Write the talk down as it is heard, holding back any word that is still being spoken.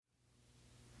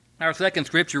Our second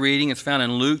scripture reading is found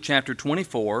in Luke chapter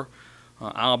 24.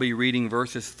 I'll be reading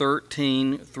verses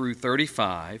 13 through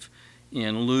 35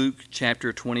 in Luke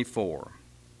chapter 24.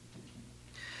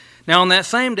 Now on that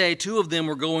same day, two of them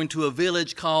were going to a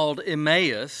village called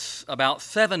Emmaus, about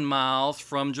 7 miles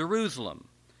from Jerusalem,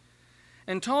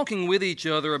 and talking with each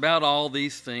other about all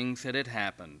these things that had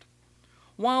happened.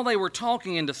 While they were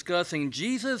talking and discussing,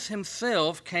 Jesus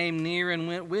himself came near and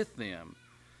went with them,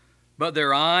 but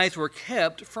their eyes were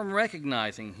kept from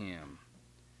recognizing him.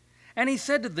 And he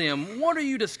said to them, "What are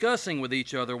you discussing with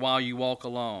each other while you walk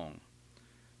along?"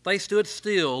 They stood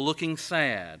still, looking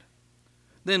sad.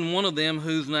 Then one of them,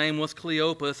 whose name was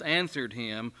Cleopas, answered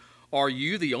him, "Are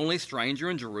you the only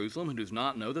stranger in Jerusalem who does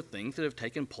not know the things that have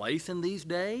taken place in these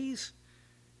days?"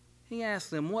 He asked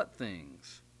them, "What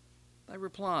things?" They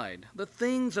replied, "The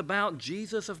things about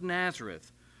Jesus of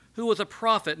Nazareth, who was a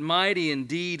prophet, mighty in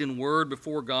deed and word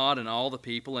before God and all the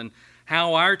people, and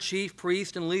how our chief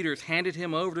priests and leaders handed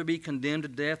him over to be condemned to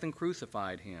death and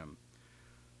crucified him.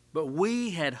 But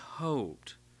we had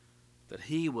hoped that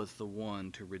he was the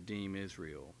one to redeem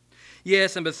Israel.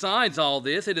 Yes, and besides all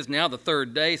this, it is now the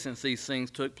 3rd day since these things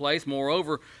took place.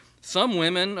 Moreover, some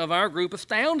women of our group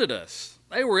astounded us.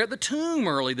 They were at the tomb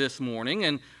early this morning,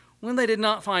 and when they did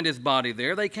not find his body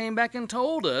there, they came back and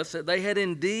told us that they had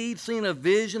indeed seen a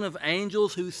vision of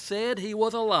angels who said he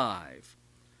was alive.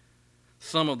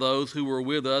 Some of those who were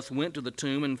with us went to the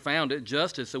tomb and found it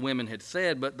just as the women had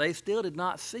said, but they still did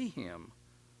not see him."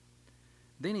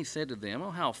 Then he said to them, "Oh,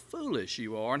 how foolish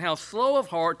you are, and how slow of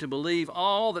heart to believe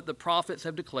all that the prophets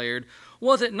have declared.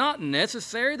 Was it not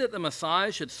necessary that the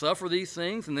Messiah should suffer these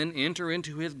things and then enter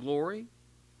into his glory?"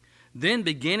 Then,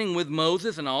 beginning with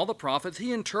Moses and all the prophets,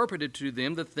 he interpreted to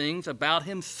them the things about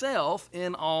himself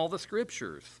in all the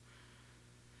Scriptures.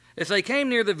 As they came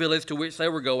near the village to which they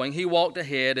were going, he walked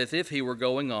ahead as if he were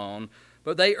going on,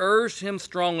 but they urged him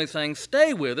strongly, saying,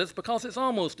 "Stay with us, because it's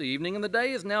almost evening, and the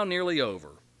day is now nearly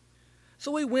over."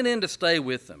 So he went in to stay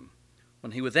with them.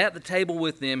 When he was at the table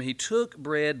with them, he took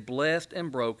bread, blessed and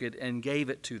broke it, and gave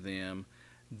it to them.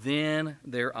 Then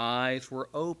their eyes were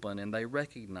open, and they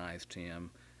recognized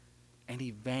him, and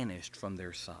he vanished from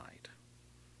their sight.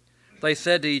 They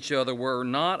said to each other, "Were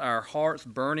not our hearts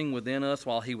burning within us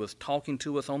while he was talking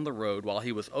to us on the road, while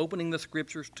he was opening the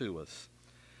Scriptures to us?"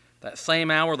 That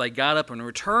same hour they got up and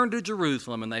returned to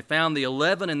Jerusalem, and they found the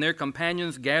 11 and their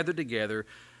companions gathered together.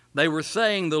 They were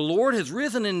saying, "The Lord has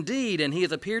risen indeed, and he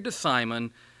has appeared to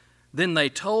Simon." Then they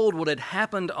told what had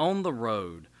happened on the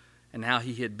road, and how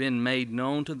he had been made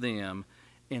known to them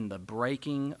in the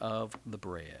breaking of the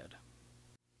bread.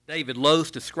 David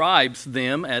Lose describes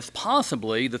them as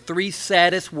possibly the 3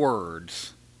 saddest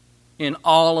words in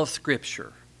all of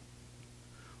Scripture.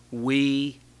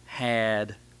 We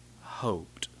had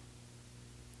hoped.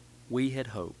 We had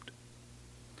hoped.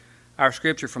 Our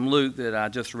scripture from Luke that I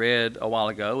just read a while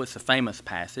ago is a famous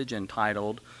passage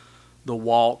entitled The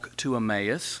Walk to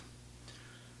Emmaus.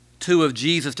 2 of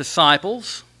Jesus'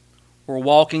 disciples were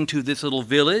walking to this little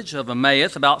village of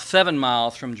Emmaus, about 7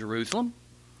 miles from Jerusalem,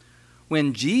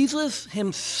 when Jesus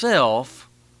himself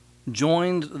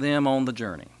joined them on the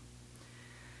journey.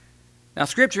 Now,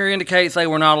 Scripture indicates they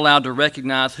were not allowed to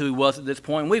recognize who he was at this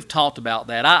point, and we've talked about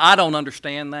that. I don't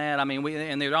understand that. I mean,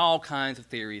 and there are all kinds of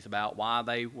theories about why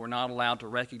they were not allowed to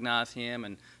recognize him,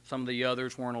 and some of the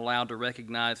others weren't allowed to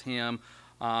recognize him.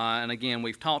 And again,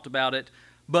 we've talked about it,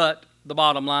 but the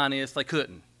bottom line is they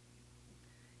couldn't.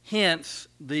 Hence,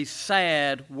 these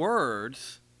sad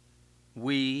words,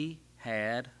 "We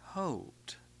had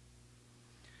hoped."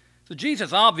 So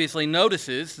Jesus obviously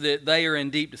notices that they are in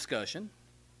deep discussion.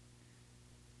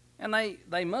 And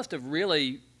they must have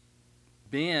really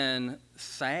been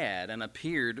sad and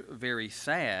appeared very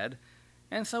sad.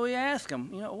 And so he asked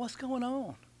them, "What's going on?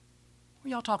 What are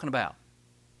y'all talking about?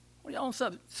 What are y'all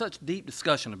in such deep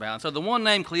discussion about?" And so the one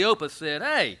named Cleopas said,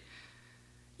 "Hey,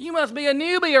 you must be a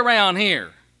newbie around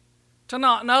here to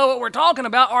not know what we're talking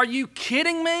about. Are you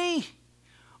kidding me?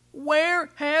 Where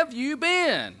have you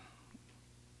been?"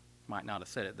 Might not have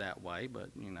said it that way, but,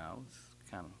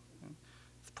 it's kind of...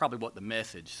 probably what the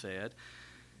message said.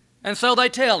 And so they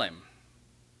tell him.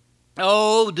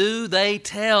 Oh, do they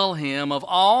tell him of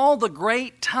all the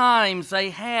great times they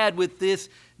had with this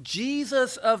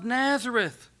Jesus of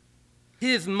Nazareth,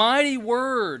 his mighty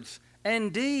words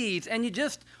and deeds. And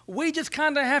we just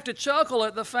kind of have to chuckle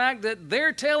at the fact that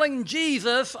they're telling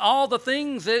Jesus all the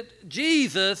things that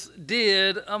Jesus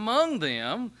did among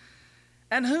them.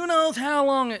 And who knows how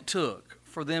long it took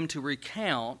for them to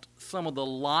recount some of the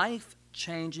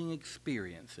life-changing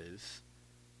experiences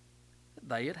that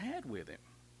they had had with him.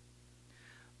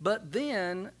 But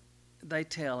then they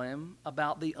tell him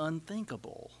about the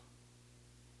unthinkable.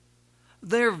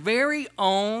 Their very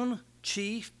own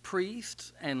chief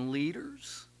priests and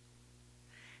leaders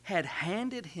had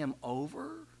handed him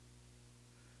over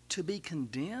to be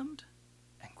condemned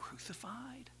and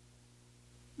crucified?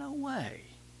 No way.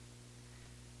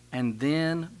 And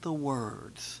then the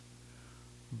words,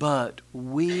 "But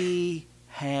we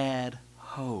had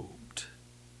hoped."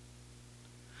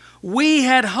 We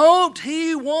had hoped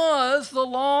he was the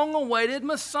long-awaited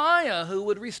Messiah who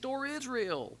would restore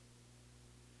Israel.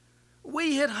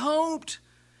 We had hoped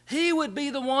he would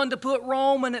be the one to put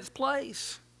Rome in its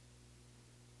place.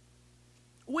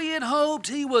 We had hoped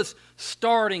he was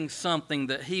starting something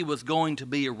that he was going to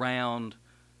be around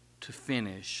to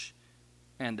finish,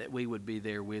 and that we would be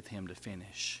there with him to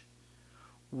finish.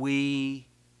 We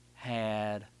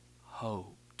had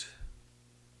hoped.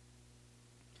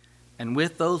 And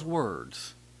with those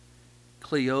words,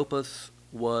 Cleopas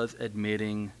was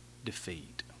admitting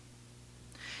defeat.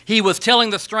 He was telling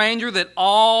the stranger that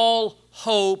all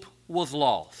hope was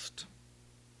lost.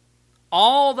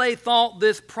 All they thought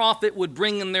this prophet would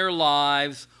bring in their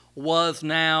lives was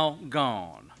now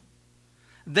gone.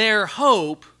 Their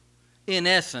hope, in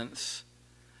essence,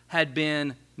 had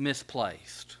been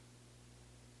misplaced.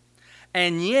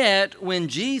 And yet, when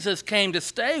Jesus came to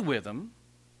stay with them,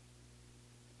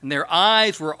 and their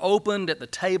eyes were opened at the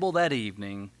table that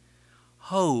evening,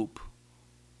 hope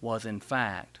was in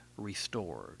fact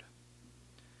restored.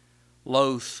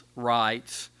 Lose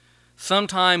writes,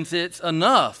 "Sometimes it's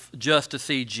enough just to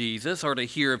see Jesus or to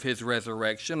hear of his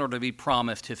resurrection or to be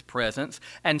promised his presence,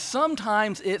 and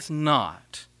sometimes it's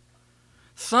not.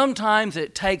 Sometimes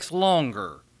it takes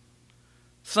longer.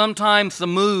 Sometimes the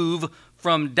move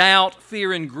from doubt,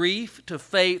 fear, and grief to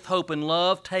faith, hope, and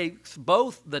love takes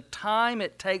both the time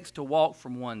it takes to walk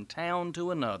from one town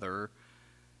to another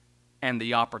and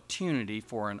the opportunity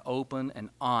for an open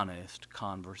and honest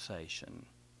conversation."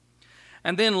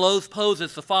 And then Lose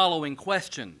poses the following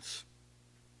questions.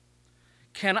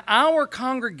 Can our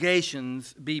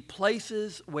congregations be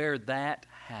places where that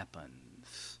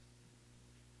happens?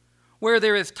 Where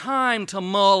there is time to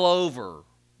mull over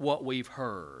what we've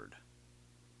heard?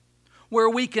 Where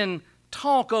we can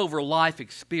talk over life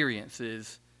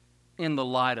experiences in the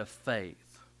light of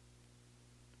faith?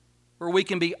 Where we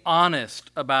can be honest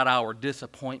about our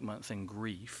disappointments and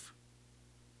grief?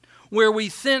 Where we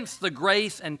sense the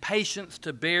grace and patience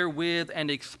to bear with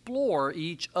and explore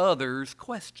each other's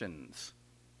questions?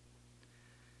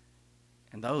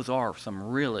 And those are some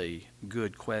really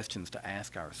good questions to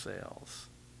ask ourselves.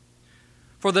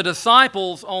 For the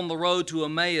disciples on the road to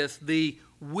Emmaus, the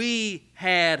 "we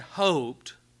had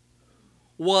hoped"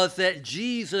 was that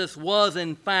Jesus was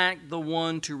in fact the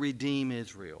one to redeem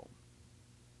Israel.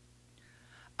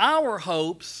 Our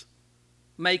hopes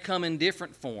may come in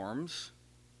different forms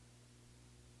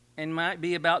and might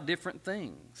be about different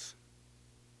things.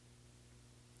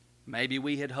 Maybe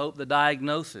we had hoped the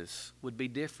diagnosis would be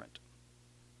different.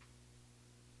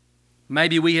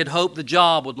 Maybe we had hoped the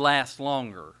job would last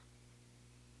longer.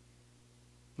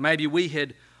 Maybe we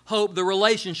had hoped the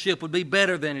relationship would be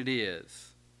better than it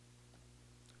is.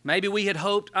 Maybe we had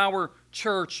hoped our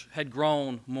church had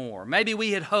grown more. Maybe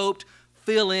we had hoped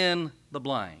fill in the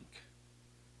blank.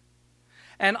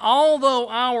 And although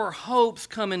our hopes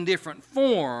come in different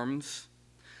forms,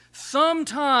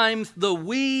 sometimes the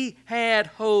 "we had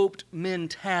hoped"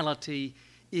 mentality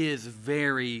is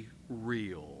very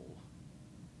real.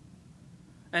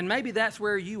 And maybe that's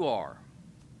where you are.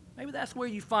 Maybe that's where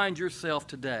you find yourself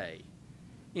today,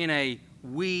 in a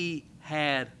 "we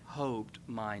had hoped"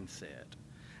 mindset.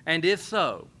 And if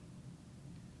so,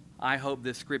 I hope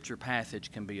this scripture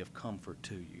passage can be of comfort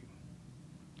to you.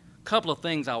 A couple of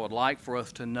things I would like for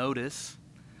us to notice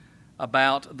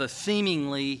about the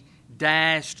seemingly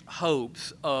dashed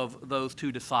hopes of those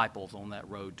two disciples on that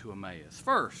road to Emmaus.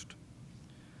 First,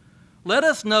 let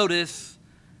us notice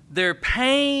their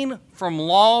pain from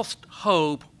lost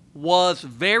hope was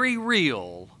very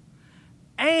real,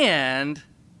 and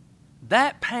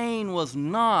that pain was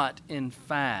not, in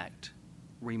fact,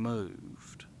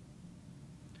 removed.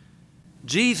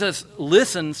 Jesus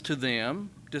listens to them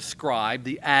describe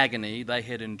the agony they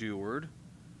had endured,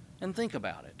 and think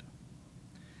about it.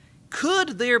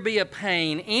 Could there be a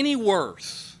pain any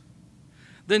worse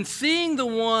than seeing the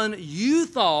one you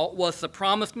thought was the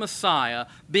promised Messiah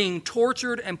being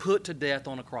tortured and put to death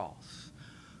on a cross?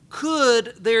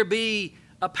 Could there be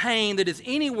a pain that is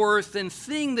any worse than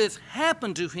seeing this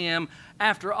happen to him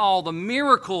after all the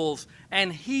miracles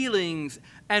and healings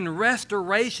and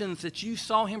restorations that you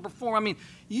saw him perform? I mean,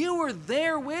 you were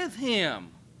there with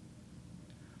him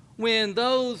when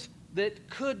those that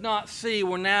could not see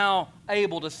were now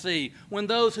able to see, when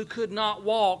those who could not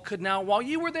walk could now walk.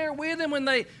 You were there with him when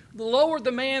they lowered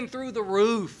the man through the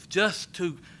roof just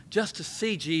to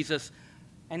see Jesus.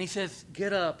 And he says,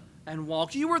 get up and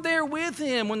walk. You were there with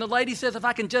him when the lady says, if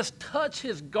I can just touch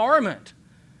his garment,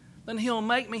 then he'll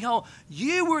make me whole.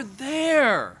 You were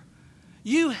there.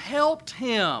 You helped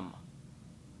him.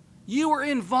 You were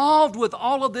involved with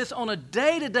all of this on a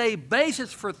day-to-day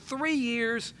basis for 3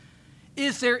 years.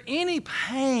 Is there any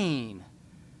pain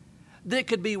that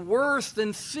could be worse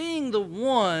than seeing the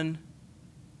one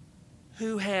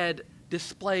who had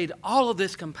displayed all of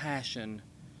this compassion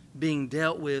being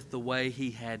dealt with the way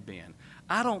he had been?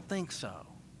 I don't think so.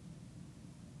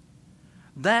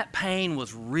 That pain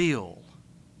was real,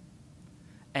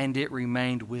 and it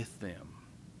remained with them.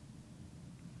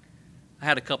 I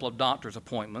had a couple of doctor's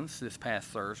appointments this past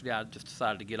Thursday. I just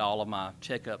decided to get all of my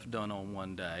checkups done on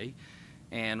one day.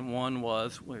 And one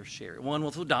was, where's Sherry? One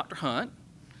was with Dr. Hunt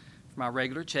for my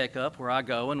regular checkup where I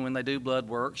go, and when they do blood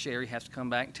work, Sherry has to come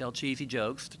back and tell cheesy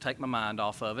jokes to take my mind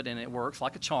off of it, and it works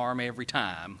like a charm every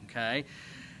time, okay?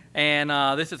 And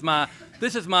this is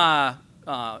my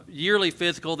yearly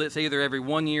physical that's either every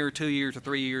 1 year, 2 years, or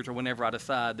 3 years, or whenever I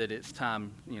decide that it's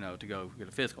time, to go get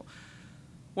a physical.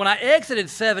 When I exited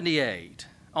 78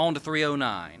 onto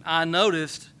 309, I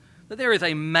noticed that there is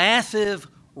a massive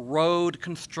road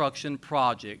construction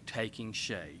project taking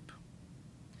shape.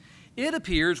 It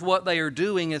appears what they are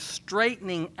doing is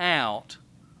straightening out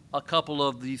a couple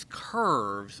of these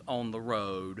curves on the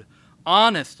road,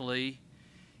 honestly,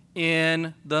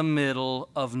 in the middle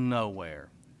of nowhere.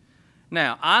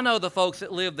 Now, I know the folks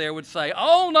that live there would say,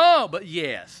 oh no, but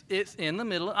yes, it's in the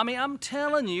middle. I mean, I'm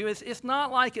telling you, it's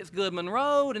not like it's Goodman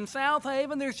Road in South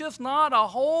Haven. There's just not a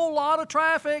whole lot of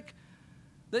traffic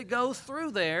that goes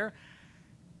through there.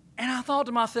 And I thought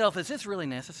to myself, is this really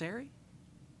necessary?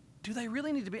 Do they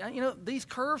really need to be? These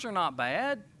curves are not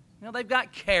bad. They've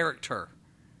got character.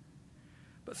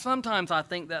 But sometimes I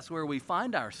think that's where we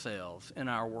find ourselves in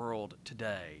our world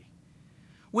today.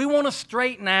 We want to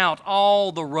straighten out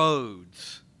all the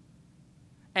roads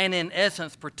and, in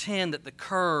essence, pretend that the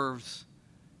curves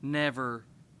never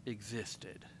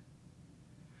existed.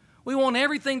 We want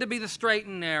everything to be the straight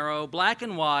and narrow, black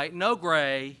and white, no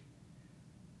gray,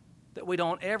 that we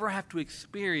don't ever have to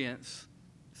experience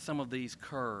some of these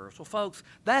curves. Well, folks,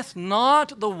 that's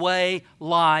not the way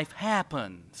life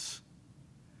happens.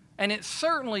 And it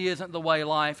certainly isn't the way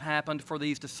life happened for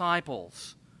these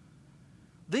disciples.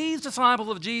 These disciples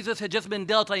of Jesus had just been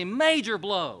dealt a major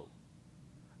blow,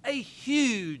 a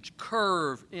huge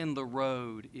curve in the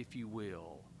road, if you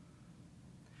will.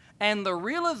 And the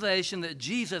realization that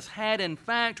Jesus had in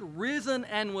fact risen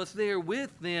and was there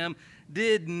with them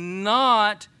did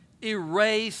not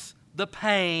erase the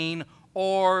pain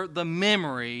or the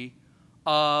memory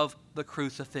of the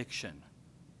crucifixion.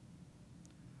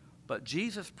 But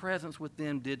Jesus' presence with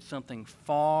them did something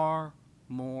far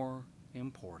more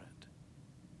important.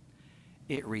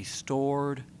 It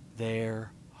restored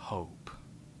their hope.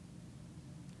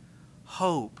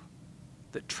 Hope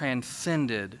that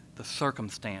transcended the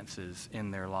circumstances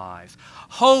in their lives.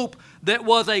 Hope that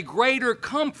was a greater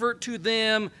comfort to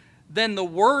them than the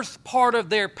worst part of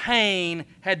their pain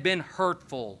had been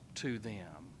hurtful to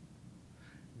them.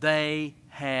 They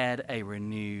had a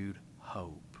renewed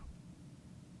hope.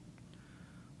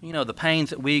 The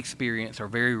pains that we experience are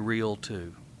very real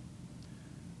too.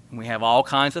 And we have all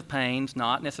kinds of pains,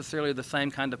 not necessarily the same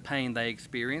kind of pain they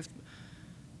experienced.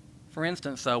 For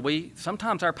instance,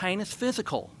 sometimes our pain is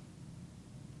physical.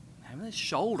 I'm having this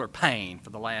shoulder pain for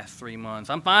the last 3 months.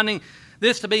 I'm finding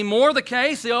this to be more the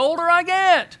case the older I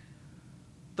get.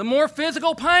 The more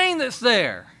physical pain that's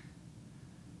there.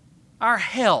 Our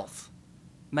health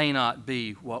may not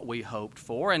be what we hoped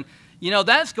for. And,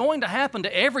 that's going to happen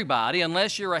to everybody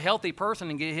unless you're a healthy person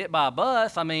and get hit by a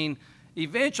bus. I mean,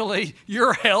 eventually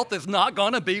your health is not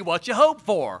going to be what you hope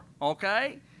for,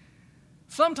 okay?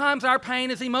 Sometimes our pain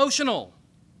is emotional.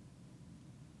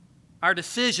 Our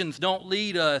decisions don't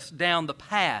lead us down the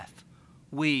path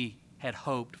we had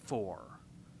hoped for.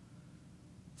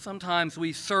 Sometimes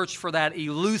we search for that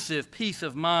elusive peace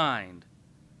of mind,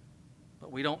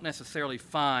 but we don't necessarily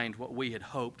find what we had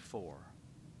hoped for.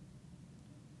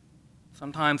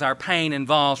 Sometimes our pain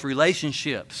involves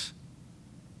relationships,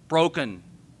 broken,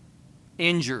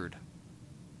 injured,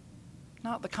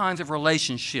 not the kinds of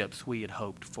relationships we had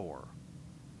hoped for.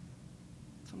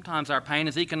 Sometimes our pain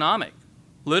is economic,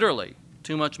 literally,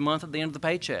 too much month at the end of the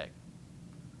paycheck.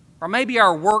 Or maybe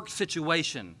our work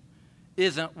situation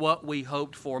isn't what we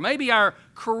hoped for. Maybe our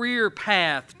career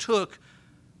path took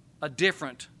a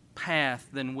different path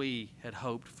than we had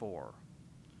hoped for.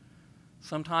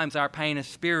 Sometimes our pain is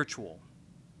spiritual.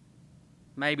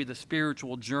 Maybe the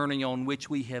spiritual journey on which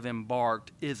we have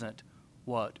embarked isn't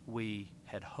what we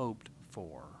had hoped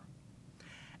for.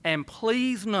 And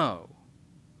please know,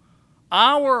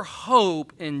 our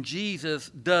hope in Jesus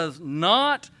does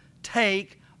not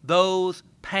take those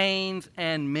pains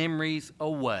and memories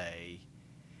away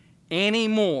any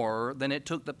more than it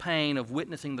took the pain of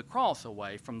witnessing the cross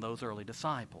away from those early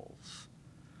disciples.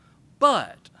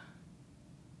 But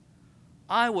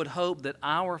I would hope that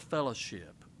our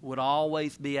fellowship would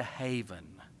always be a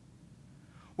haven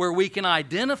where we can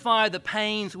identify the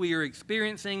pains we are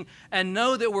experiencing and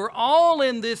know that we're all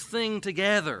in this thing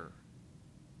together,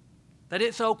 that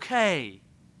it's okay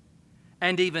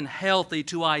and even healthy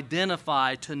to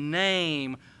identify, to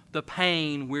name the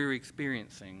pain we're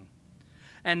experiencing.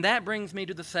 And that brings me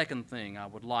to the second thing I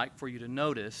would like for you to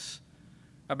notice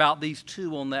about these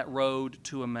two on that road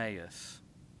to Emmaus.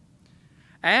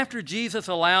 After Jesus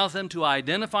allows them to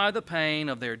identify the pain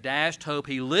of their dashed hope,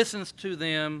 he listens to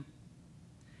them.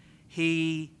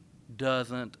 He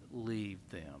doesn't leave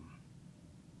them.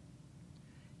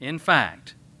 In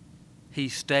fact, he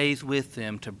stays with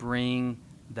them to bring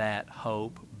that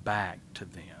hope back to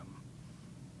them.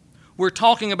 We're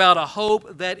talking about a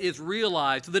hope that is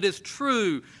realized, that is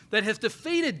true, that has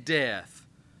defeated death,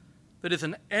 that is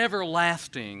an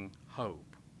everlasting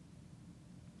hope.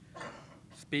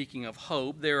 Speaking of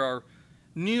hope, there are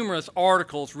numerous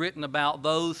articles written about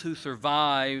those who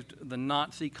survived the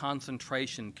Nazi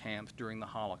concentration camps during the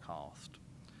Holocaust.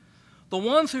 The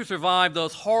ones who survived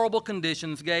those horrible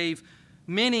conditions gave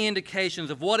many indications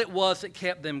of what it was that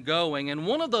kept them going, and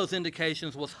one of those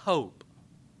indications was hope.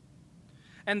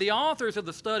 And the authors of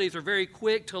the studies are very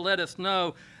quick to let us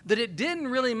know that it didn't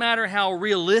really matter how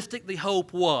realistic the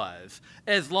hope was,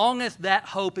 as long as that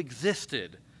hope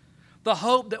existed. The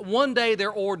hope that one day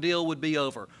their ordeal would be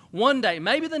over. One day,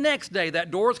 maybe the next day,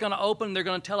 that door's going to open and they're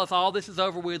going to tell us all this is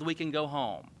over with, we can go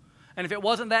home. And if it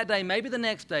wasn't that day, maybe the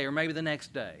next day or maybe the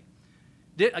next day.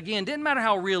 Again, didn't matter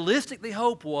how realistic the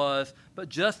hope was, but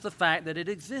just the fact that it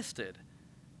existed.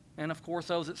 And of course,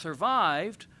 those that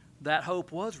survived, that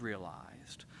hope was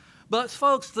realized. But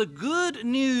folks, the good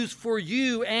news for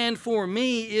you and for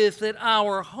me is that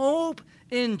our hope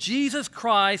in Jesus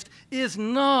Christ is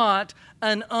not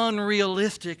an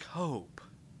unrealistic hope.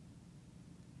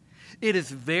 It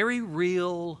is very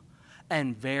real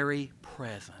and very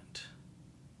present.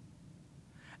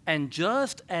 And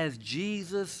just as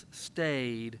Jesus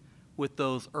stayed with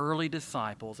those early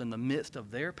disciples in the midst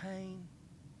of their pain,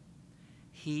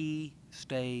 he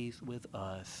stays with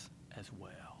us as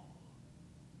well.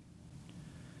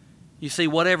 You see,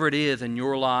 whatever it is in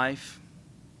your life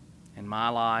and my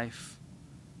life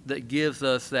that gives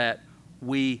us that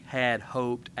we had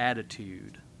hoped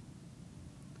attitude,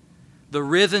 the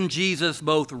risen Jesus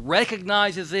both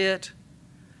recognizes it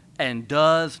and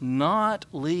does not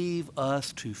leave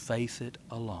us to face it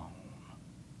alone.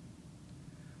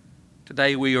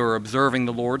 Today we are observing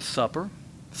the Lord's Supper,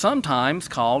 sometimes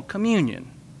called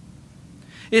communion.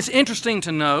 It's interesting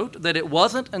to note that it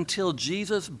wasn't until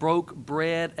Jesus broke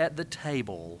bread at the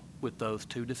table with those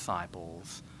two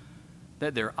disciples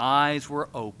that their eyes were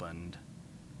opened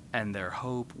and their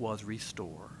hope was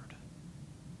restored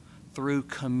through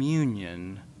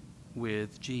communion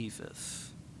with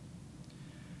Jesus.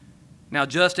 Now,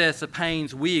 just as the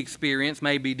pains we experience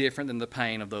may be different than the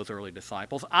pain of those early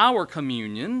disciples, our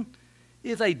communion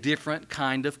is a different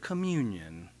kind of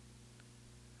communion,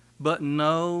 but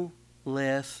no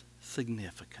less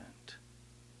significant.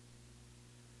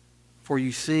 For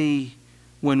you see,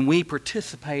 when we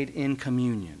participate in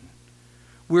communion,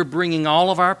 we're bringing all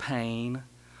of our pain,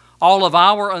 all of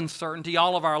our uncertainty,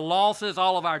 all of our losses,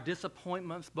 all of our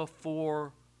disappointments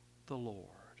before the Lord.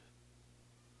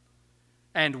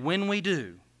 And when we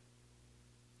do,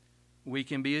 we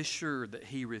can be assured that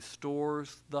he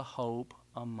restores the hope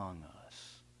among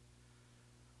us.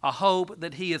 A hope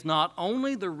that he is not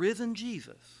only the risen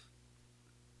Jesus,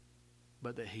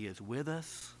 but that he is with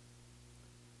us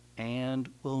and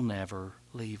will never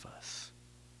leave us.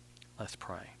 Let's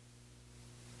pray.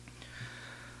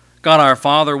 God our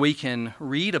Father, we can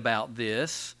read about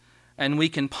this and we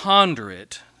can ponder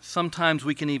it. Sometimes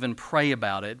we can even pray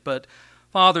about it. But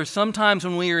Father, sometimes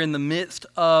when we are in the midst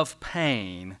of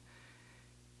pain,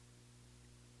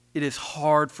 it is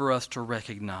hard for us to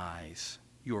recognize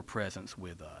your presence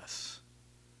with us.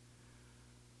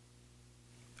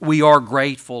 We are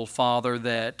grateful, Father,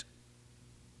 that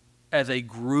as a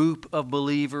group of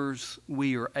believers,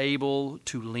 we are able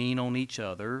to lean on each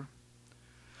other.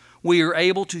 We are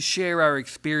able to share our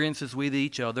experiences with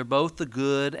each other, both the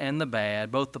good and the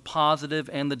bad, both the positive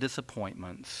and the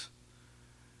disappointments.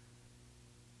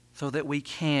 so that we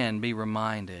can be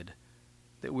reminded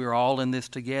that we're all in this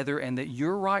together and that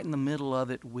you're right in the middle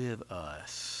of it with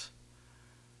us.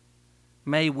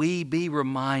 May we be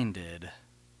reminded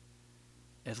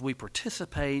as we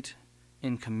participate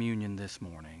in communion this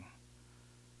morning,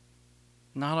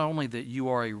 not only that you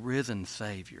are a risen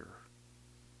Savior,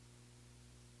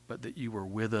 but that you are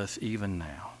with us even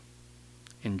now.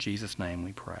 In Jesus' name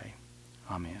we pray.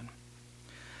 Amen.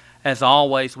 As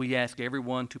always, we ask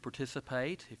everyone to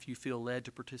participate. If you feel led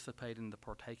to participate in the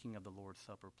partaking of the Lord's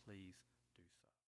Supper, please.